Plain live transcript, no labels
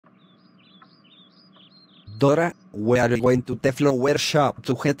Dora, we are going to the flower shop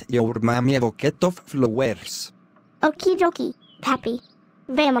to get your mommy a bouquet of flowers. Okie dokie, Papi.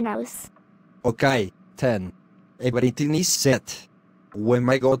 Vamonos. Okay, 10. Everything is set. We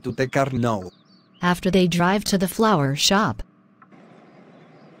may go to the car now. After they drive to the flower shop.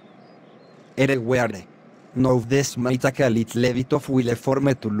 Everywhere. Now this might take a little bit of will for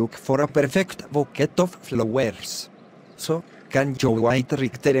me to look for a perfect bouquet of flowers. So, can you wait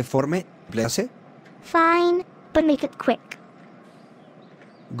right for me, please? Fine, but make it quick.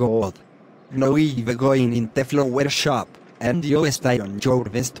 Good. Now we're going in the flower shop, and you stay on your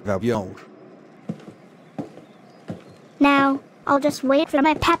best behavior. Now, I'll just wait for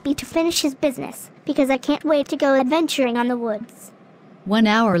my Papi to finish his business, because I can't wait to go adventuring on the woods. 1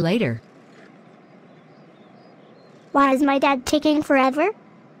 hour later. Why is my dad taking forever?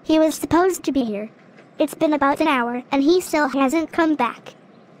 He was supposed to be here. It's been about an hour, and he still hasn't come back.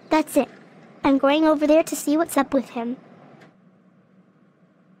 That's it. I'm going over there to see what's up with him.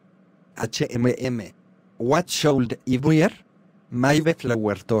 HMM. What should I wear? My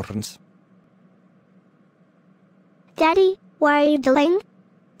flower thorns. Daddy, why are you delaying?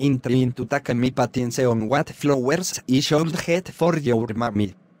 In trying to take my patience on what flowers I should get for your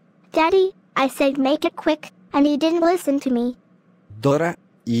mommy. Daddy, I said make it quick, and you didn't listen to me. Dora,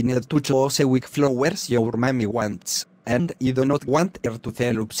 I need to choose which flowers your mommy wants, and I do not want her to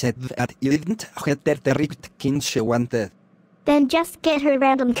feel upset that I didn't get the terrific kind she wanted. Then just get her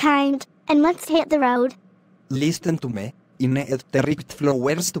random kind, and let's hit the road. Listen to me, I need terrific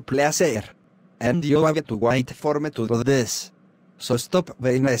flowers to please her. And you have to wait for me to do this. So stop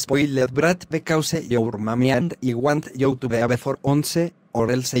being a spoiled brat because your mommy and I want you to behave for once, or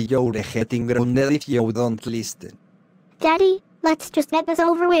else you're getting grounded if you don't listen. Daddy, let's just get this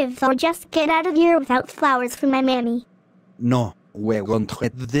over with or just get out of here without flowers for my mammy. No, we won't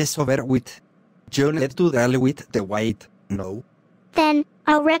get this over with. You need to deal with the wait, no? Then,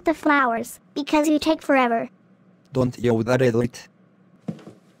 I'll wreck the flowers, because you take forever. Don't you dare do it.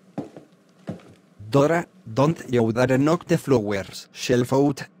 Dora, don't you dare knock the flowers shelf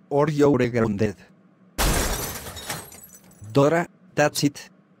out, or you're grounded. Dora, that's it.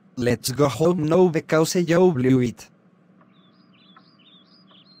 Let's go home now because you blew it.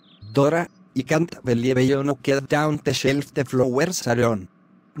 Dora, I can't believe you knocked down the shelf the flowers alone.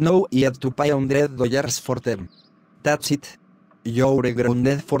 Now I have to pay $100 for them. That's it. You're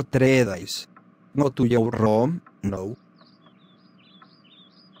grounded for 3 days. Go to your room, no.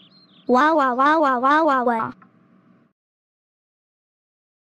 Wow wow wow wow wow wow wow.